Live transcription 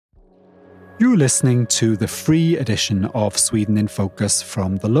You're listening to the free edition of Sweden in Focus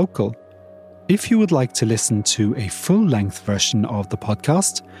from The Local. If you would like to listen to a full-length version of the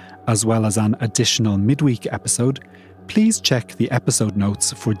podcast, as well as an additional midweek episode, please check the episode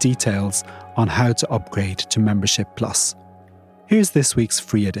notes for details on how to upgrade to Membership Plus. Here's this week's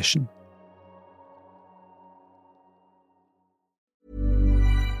free edition.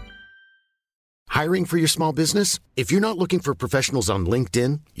 Hiring for your small business? If you're not looking for professionals on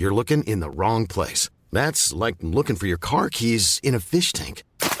LinkedIn, you're looking in the wrong place. That's like looking for your car keys in a fish tank.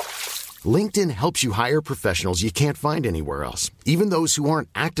 LinkedIn helps you hire professionals you can't find anywhere else, even those who aren't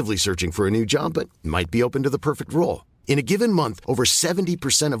actively searching for a new job but might be open to the perfect role. In a given month, over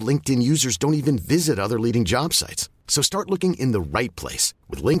 70% of LinkedIn users don't even visit other leading job sites. So start looking in the right place.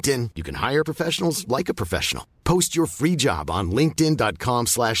 With LinkedIn, you can hire professionals like a professional. Post your free job on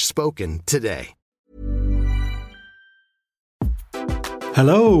linkedin.com/spoken today.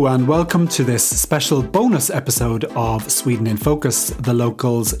 Hello and welcome to this special bonus episode of Sweden in Focus, The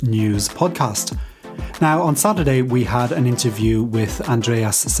Local's news podcast. Now, on Saturday, we had an interview with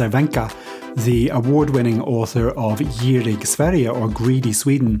Andreas Cervenka, the award-winning author of Girig Sverige, or Greedy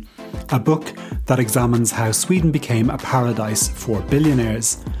Sweden, a book that examines how Sweden became a paradise for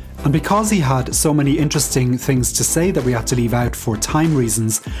billionaires. And because he had so many interesting things to say that we had to leave out for time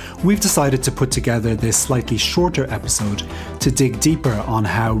reasons, we've decided to put together this slightly shorter episode to dig deeper on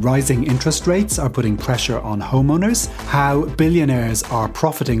how rising interest rates are putting pressure on homeowners, how billionaires are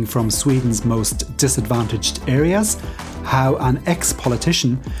profiting from Sweden's most disadvantaged areas, how an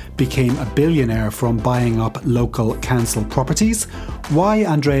ex-politician became a billionaire from buying up local council properties, why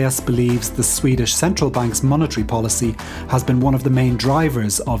Andreas believes the Swedish central bank's monetary policy has been one of the main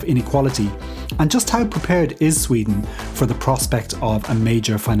drivers of inequality, and just how prepared is Sweden for the prospect of a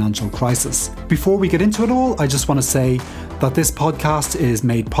major financial crisis. Before we get into it all, I just want to say that this podcast is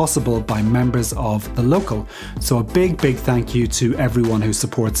made possible by members of The Local, so a big thank you to everyone who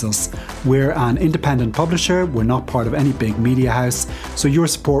supports us. We're an independent publisher, we're not part of any big media house, so your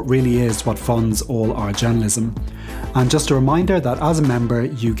support really is what funds all our journalism. And just a reminder that as a member,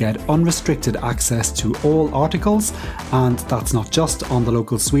 you get unrestricted access to all articles, and that's not just on The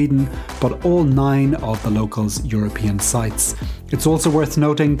Local Sweden, but all 9 of The Local's European sites. It's also worth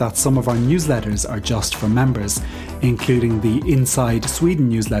noting that some of our newsletters are just for members, including the Inside Sweden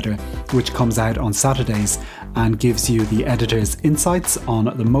newsletter, which comes out on Saturdays and gives you the editor's insights on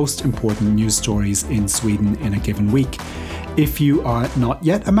the most important news stories in Sweden in a given week. If you are not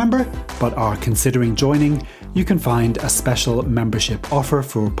yet a member, but are considering joining, you can find a special membership offer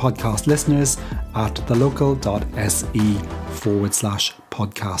for podcast listeners at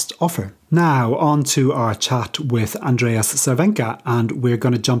thelocal.se/podcast offer. Now, on to our chat with Andreas Cervenka, and we're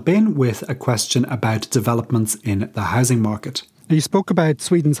going to jump in with a question about developments in the housing market. You spoke about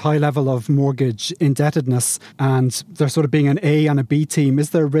Sweden's high level of mortgage indebtedness and there sort of being an A and a B team.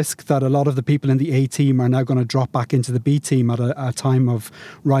 Is there a risk that a lot of the people in the A team are now going to drop back into the B team at a time of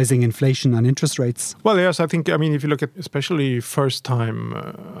rising inflation and interest rates? Well, yes, if you look at especially first-time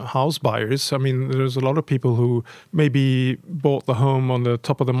house buyers, there's a lot of people who maybe bought the home on the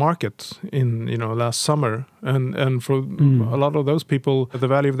top of the market in, last summer. And for a lot of those people, the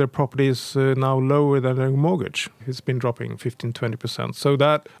value of their property is now lower than their mortgage. It's been dropping 15-20%. So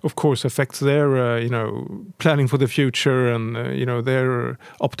that, of course, affects their, planning for the future and, their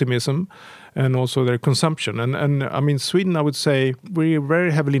optimism and also their consumption. And Sweden, I would say, we're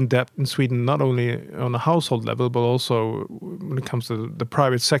very heavily in debt in Sweden, not only on a household level, but also when it comes to the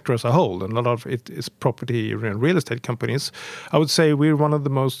private sector as a whole. And a lot of it is property and real estate companies. I would say we're one of the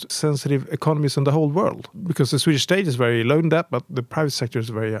most sensitive economies in the whole world because the Swedish state is very low in debt, but the private sector is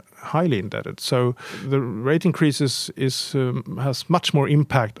very highly indebted. So the rate increases has much more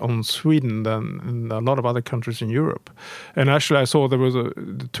impact on Sweden than in a lot of other countries in Europe. And actually, I saw there was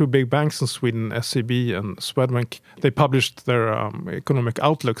the 2 big banks in Sweden, SEB and Swedbank. They published their economic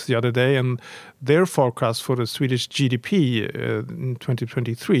outlooks the other day, and their forecast for the Swedish GDP in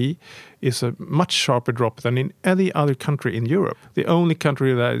 2023 is a much sharper drop than in any other country in Europe. The only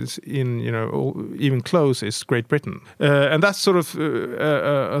country that is even close is Great Britain. And that's sort of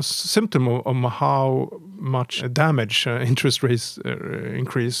a symptom of how much damage interest rates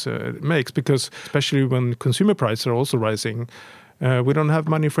increase makes, because especially when consumer prices are also rising, we don't have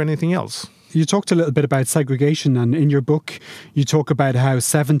money for anything else. You talked a little bit about segregation, and in your book you talk about how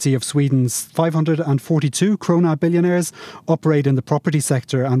 70 of Sweden's 542 krona billionaires operate in the property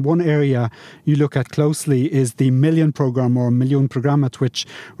sector, and one area you look at closely is the Million Programme, or Miljonprogrammet, which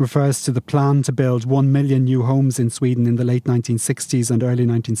refers to the plan to build 1 million new homes in Sweden in the late 1960s and early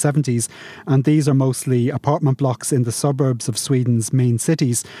 1970s, and these are mostly apartment blocks in the suburbs of Sweden's main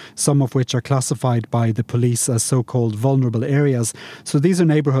cities, some of which are classified by the police as so-called vulnerable areas. So these are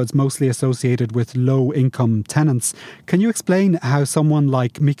neighbourhoods mostly associated with low-income tenants. Can you explain how someone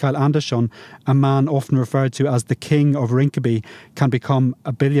like Mikael Andersson, a man often referred to as the king of Rinkeby, can become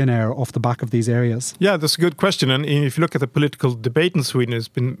a billionaire off the back of these areas? Yeah, that's a good question. And if you look at the political debate in Sweden, it's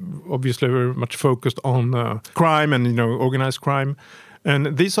been obviously very much focused on crime and, organized crime.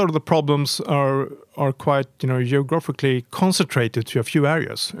 And these sort of the problems are quite, geographically concentrated to a few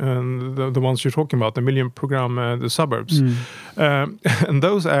areas. And the ones you're talking about, the Million Programme, the suburbs. And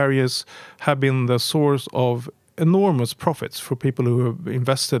those areas have been the source of enormous profits for people who have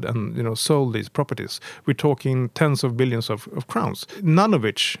invested and sold these properties. We're talking tens of billions of crowns, none of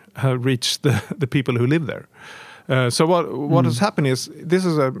which have reached the people who live there. So what has happened is, this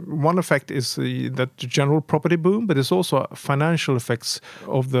is one effect is that general property boom, but there's also financial effects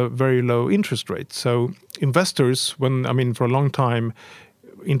of the very low interest rate. So investors, for a long time,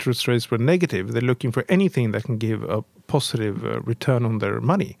 interest rates were negative. They're looking for anything that can give a positive return on their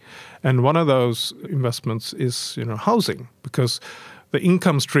money. And one of those investments is, housing, because the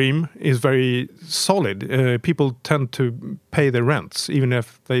income stream is very solid. People tend to pay their rents, even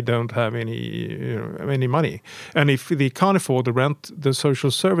if they don't have any money. And if they can't afford the rent, the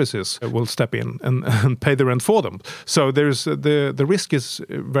social services will step in and pay the rent for them. So there's the risk is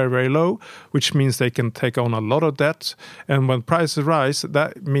very, very low, which means they can take on a lot of debt. And when prices rise,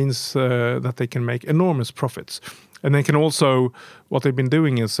 that means that they can make enormous profits. And they can also, what they've been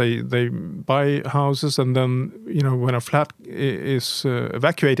doing is they buy houses, and then, when a flat is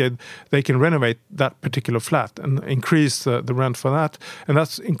evacuated, they can renovate that particular flat and increase the rent for that. And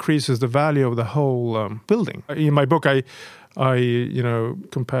that increases the value of the whole building. In my book, I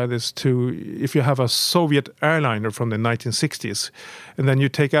compare this to if you have a Soviet airliner from the 1960s, and then you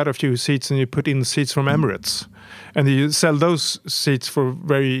take out a few seats and you put in seats from Emirates, and you sell those seats for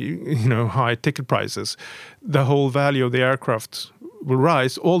very, high ticket prices. The whole value of the aircraft will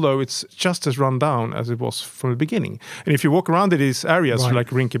rise, although it's just as run down as it was from the beginning. And if you walk around in these areas, like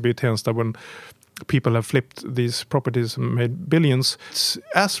Rinkeby, Tensta, when people have flipped these properties and made billions, it's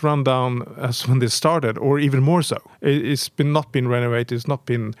as run down as when they started, or even more so. It's not been renovated, it's not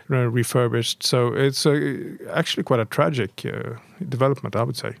been refurbished. So it's actually quite a tragic development, I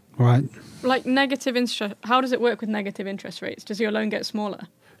would say. Right. Like negative interest, how does it work with negative interest rates? Does your loan get smaller?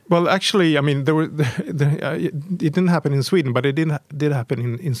 Well, actually, it didn't happen in Sweden, but it did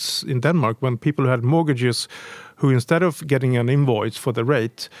happen in Denmark, when people who had mortgages, who instead of getting an invoice for the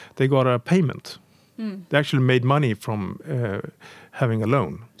rate, they got a payment. They actually made money from having a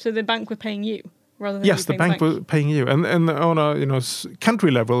loan. So the bank were paying you rather than yes, the bank was paying you, and on a country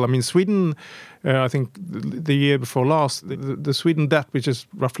level. Sweden. I think the year before last, the Sweden debt, which is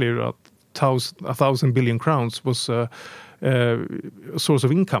roughly about 1,000 billion crowns, was a source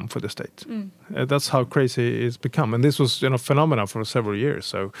of income for the state. That's how crazy it's become, and this was phenomena for several years.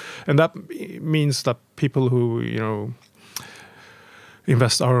 So, and that means that people who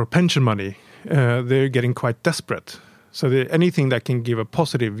invest our pension money, they're getting quite desperate. So anything that can give a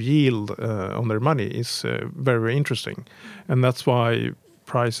positive yield on their money is very, very interesting, and that's why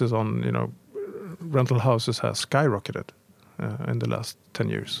prices on rental houses has skyrocketed in the last 10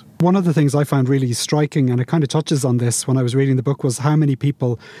 years. One of the things I found really striking, and it kind of touches on this when I was reading the book, was how many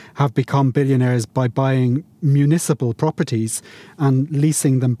people have become billionaires by buying municipal properties and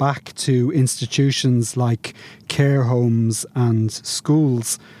leasing them back to institutions like care homes and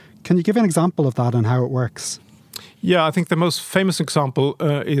schools. Can you give an example of that and how it works? Yeah, I think the most famous example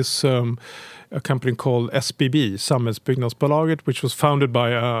is a company called SBB, Samhällsbyggnadsbolaget, which was founded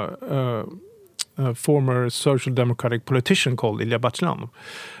by a former social democratic politician called Ilja Batljan.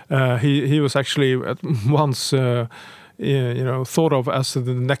 He was actually at once thought of as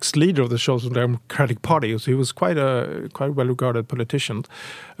the next leader of the social democratic party. So he was quite a well regarded politician.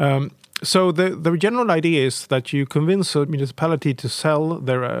 So the general idea is that you convince a municipality to sell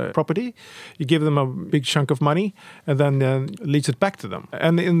their property, you give them a big chunk of money, and then lease it back to them.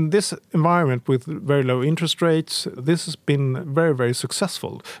 And in this environment with very low interest rates, this has been very, very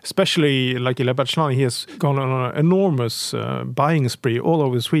successful. Especially like Ilja Batljan, he has gone on an enormous buying spree all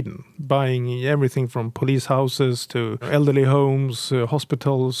over Sweden, buying everything from police houses to elderly homes,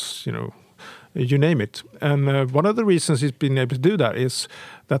 hospitals, you name it. And one of the reasons he's been able to do that is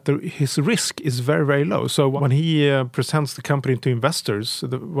that his risk is very, very low. So when he presents the company to investors,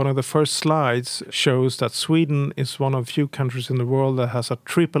 one of the first slides shows that Sweden is one of few countries in the world that has a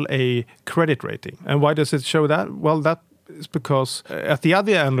AAA credit rating. And why does it show that? Well, that is because at the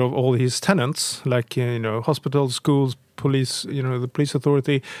other end of all his tenants, like hospitals, schools, police, the police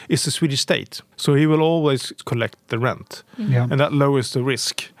authority, is the Swedish state. So he will always collect the rent, and that lowers the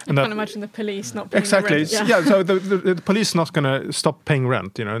risk. I can't imagine the police not paying exactly. the rent. Yeah. So the police not going to stop paying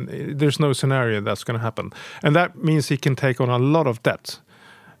rent. There's no scenario that's going to happen, and that means he can take on a lot of debt,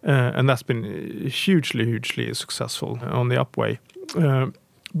 and that's been hugely successful on the upway.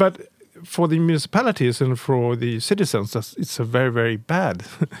 But for the municipalities and for the citizens, it's a very, very bad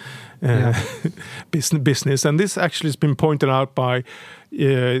business. And this actually has been pointed out by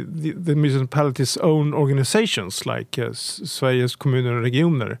the municipalities' own organizations, like Sveriges kommuner och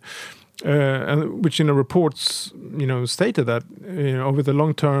regioner, and which in the reports, stated that over the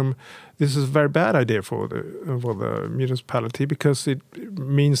long term, this is a very bad idea for the municipality, because it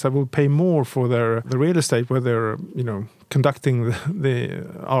means that we'll pay more for the real estate where they're conducting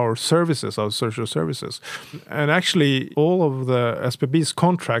our services, our social services. And actually, all of the SBB's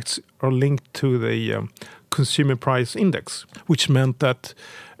contracts are linked to the consumer price index, which meant that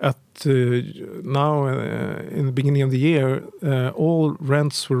now in the beginning of the year, all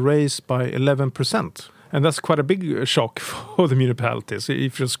rents were raised by 11%. And that's quite a big shock for the municipalities.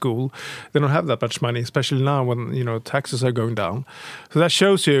 If you're a school, they don't have that much money, especially now when taxes are going down. So that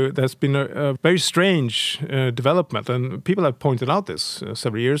shows you there's been a very strange development, and people have pointed out this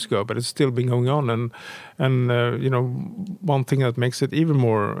several years ago, but it's still been going on. And one thing that makes it even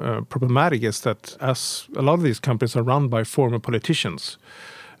more problematic is that as a lot of these companies are run by former politicians,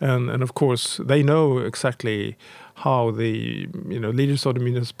 and of course they know exactly how the leaders of the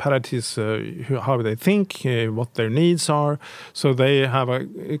municipalities, how they think, what their needs are. So they have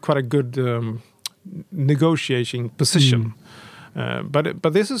quite a good negotiating position.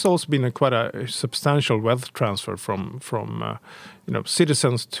 But this has also been quite a substantial wealth transfer from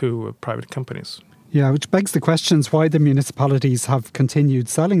citizens to private companies. Yeah, which begs the questions why the municipalities have continued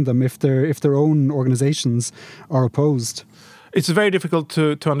selling them if their own organizations are opposed. It's very difficult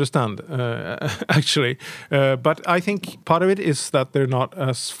to understand, actually. But I think part of it is that they're not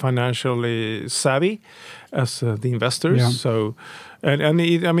as financially savvy as the investors. Yeah. So,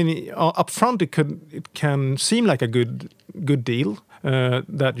 up front, it can seem like a good deal.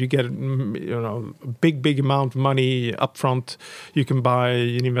 That you get, a big amount of money up front. You can buy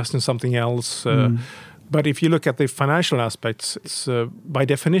and invest in something else. But if you look at the financial aspects, it's by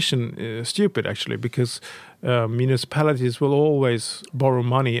definition stupid, actually, because municipalities will always borrow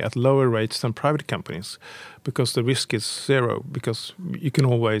money at lower rates than private companies, because the risk is zero, because you can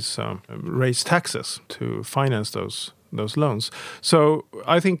always raise taxes to finance those loans. So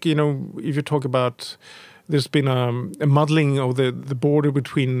I think, if you talk about, there's been a muddling of the border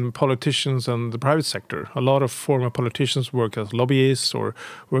between politicians and the private sector. A lot of former politicians work as lobbyists or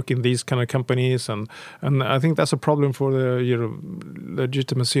work in these kind of companies, and I think that's a problem for the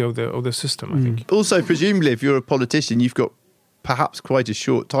legitimacy of the system. I think. Also, presumably, if you're a politician, you've got perhaps quite a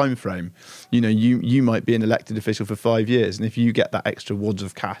short time frame. You might be an elected official for 5 years, and if you get that extra wads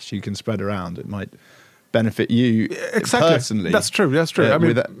of cash you can spread around, it might benefit you personally. That's true.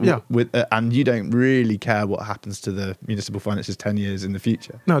 And you don't really care what happens to the municipal finances 10 years in the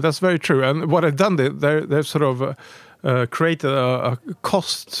future. No, that's very true. And what they've done, they've sort of created a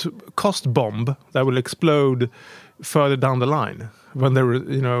cost bomb that will explode further down the line when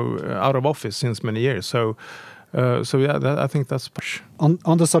they're out of office since many years. So I think that's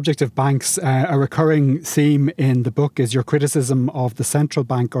on the subject of banks. A recurring theme in the book is your criticism of the central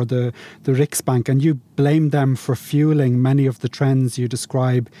bank, or the Riksbank, and you blame them for fueling many of the trends you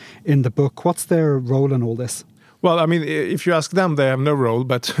describe in the book. What's their role in all this? Well, if you ask them, they have no role.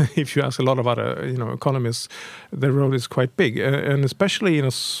 But if you ask a lot of other, economists, their role is quite big. And especially in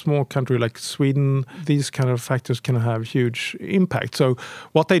a small country like Sweden, these kind of factors can have huge impact. So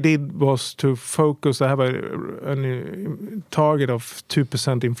what they did was to focus. They have a target of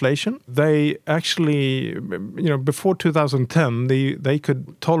 2% inflation. They actually, before 2010, they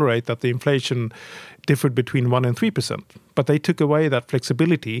could tolerate that the inflation differed between 1% and 3%. But they took away that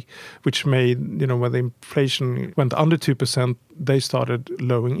flexibility, which made, when the inflation went under 2%, they started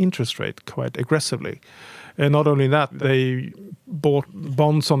lowering interest rate quite aggressively. And not only that, they bought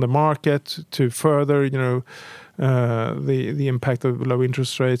bonds on the market to further, the impact of low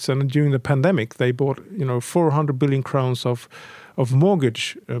interest rates. And during the pandemic, they bought, 400 billion crowns of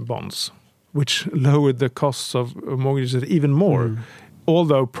mortgage bonds, which lowered the costs of mortgages even more.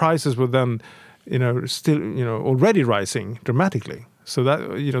 although prices were then, still, already rising dramatically. So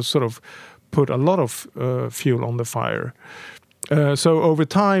that, sort of put a lot of fuel on the fire. So over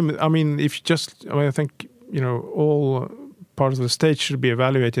time, I think, all parts of the state should be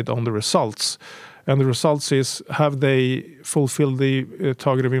evaluated on the results. And the results is, have they fulfilled the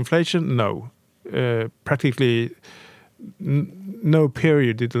target of inflation? No. Practically no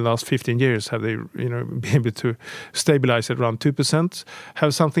period in the last 15 years have they, been able to stabilize at around 2%.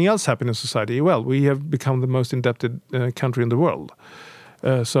 Have something else happened in society? Well, we have become the most indebted country in the world.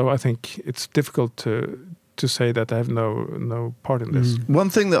 So I think it's difficult to say that I have no part in this. One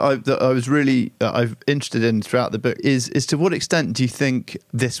thing that I was really I'm interested in throughout the book is to what extent do you think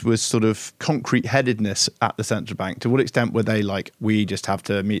this was sort of concrete headedness at the central bank? To what extent were they like, we just have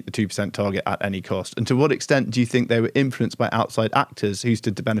to meet the 2% target at any cost? And to what extent do you think they were influenced by outside actors who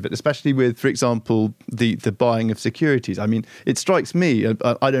stood to benefit, especially with, for example, the buying of securities? I mean, it strikes me,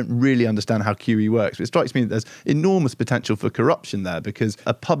 I don't really understand how QE works, but it strikes me that there's enormous potential for corruption there, because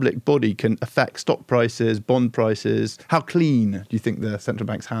a public body can affect stock prices, bond prices. How clean do you think the central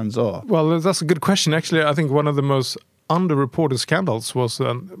bank's hands are? Well, that's a good question. Actually, I think one of the most underreported scandals was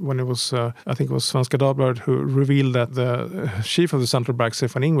when it was, I think it was Svenska Dagbladet who revealed that the chief of the central bank,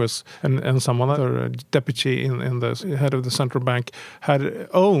 Stefan Ingves, and some other deputy in the head of the central bank had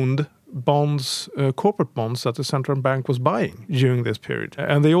owned bonds, corporate bonds that the central bank was buying during this period.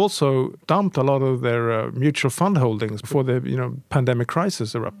 And they also dumped a lot of their mutual fund holdings before the pandemic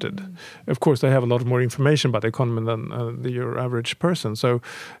crisis erupted. Of course, they have a lot more information about the economy than your average person. So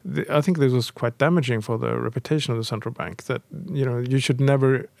I think this was quite damaging for the reputation of the central bank, that you should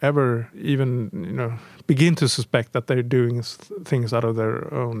never, ever even begin to suspect that they're doing things out of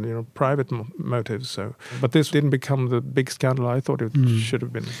their own private motives. So, but this didn't become the big scandal I thought it should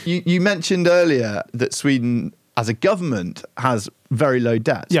have been. You mentioned earlier that Sweden as a government has very low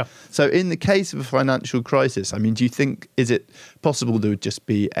debt. Yeah. So in the case of a financial crisis, I mean, do you think, is it possible there would just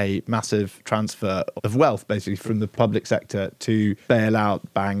be a massive transfer of wealth basically from the public sector to bail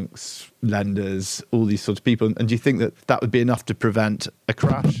out banks, lenders, all these sorts of people? And do you think that would be enough to prevent a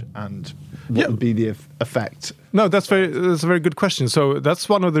crash? And what would be the effect? No, that's a very good question. So that's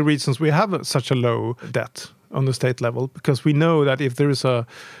one of the reasons we have such a low debt on the state level, because we know that if there is a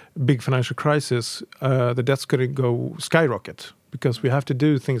big financial crisis, the debt's going to go skyrocket, because we have to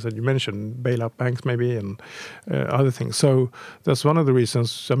do things that you mentioned, bail out banks maybe, and other things. So that's one of the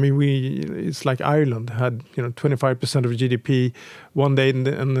reasons. I mean, it's like Ireland had 25% of GDP one day,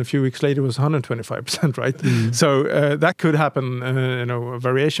 and a few weeks later it was 125%, right? So that could happen. A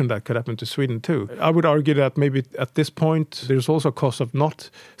variation that could happen to Sweden too. I would argue that maybe at this point there's also a cost of not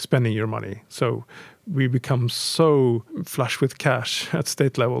spending your money. So we become so flush with cash at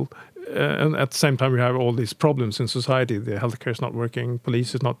state level. And at the same time, we have all these problems in society. The healthcare is not working,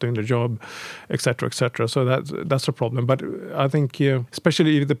 police is not doing their job, etc., etc. So that's a problem. But I think,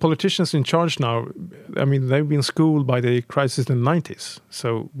 especially the politicians in charge now, I mean, they've been schooled by the crisis in the 90s.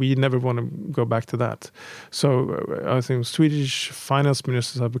 So we never want to go back to that. So I think Swedish finance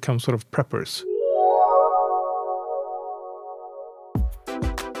ministers have become sort of preppers.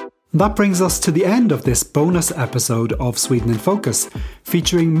 That brings us to the end of this bonus episode of Sweden in Focus,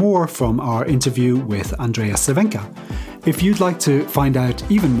 featuring more from our interview with Andreas Cervenka. If you'd like to find out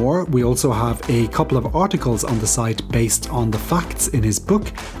even more, we also have a couple of articles on the site based on the facts in his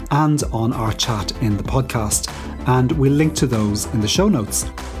book and on our chat in the podcast, and we'll link to those in the show notes.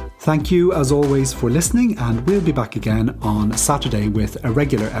 Thank you as always for listening, and we'll be back again on Saturday with a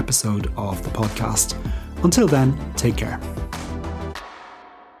regular episode of the podcast. Until then, take care.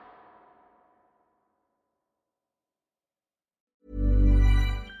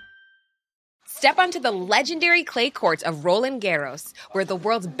 Step onto the legendary clay courts of Roland Garros, where the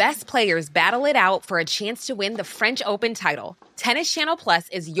world's best players battle it out for a chance to win the French Open title. Tennis Channel Plus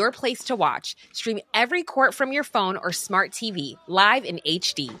is your place to watch. Stream every court from your phone or smart TV, live in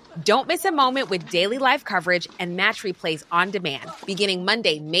HD. Don't miss a moment with daily live coverage and match replays on demand, beginning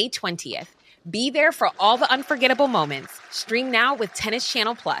Monday, May 20th. Be there for all the unforgettable moments. Stream now with Tennis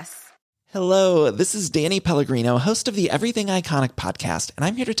Channel Plus. Hello, this is Danny Pellegrino, host of the Everything Iconic podcast, and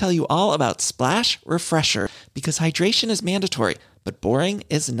I'm here to tell you all about Splash Refresher, because hydration is mandatory, but boring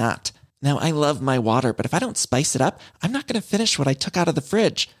is not. Now, I love my water, but if I don't spice it up, I'm not going to finish what I took out of the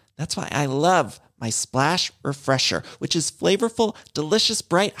fridge. That's why I love my Splash Refresher, which is flavorful, delicious,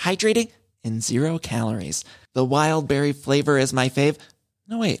 bright, hydrating, and 0 calories. The wild berry flavor is my fave.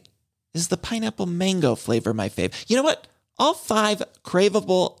 No, wait, is the pineapple mango flavor my fave? You know what? All 5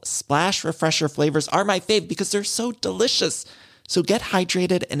 craveable Splash Refresher flavors are my fave because they're so delicious. So get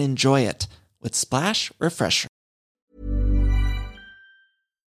hydrated and enjoy it with Splash Refresher.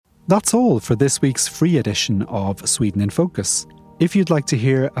 That's all for this week's free edition of Sweden in Focus. If you'd like to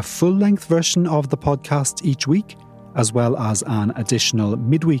hear a full-length version of the podcast each week, as well as an additional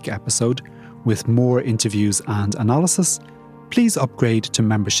midweek episode with more interviews and analysis, please upgrade to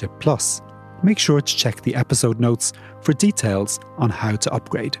Membership Plus. Make sure to check the episode notes for details on how to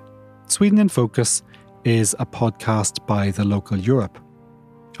upgrade. Sweden in Focus is a podcast by The Local Europe.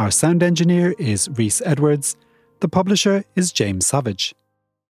 Our sound engineer is Rhys Edwards. The publisher is James Savage.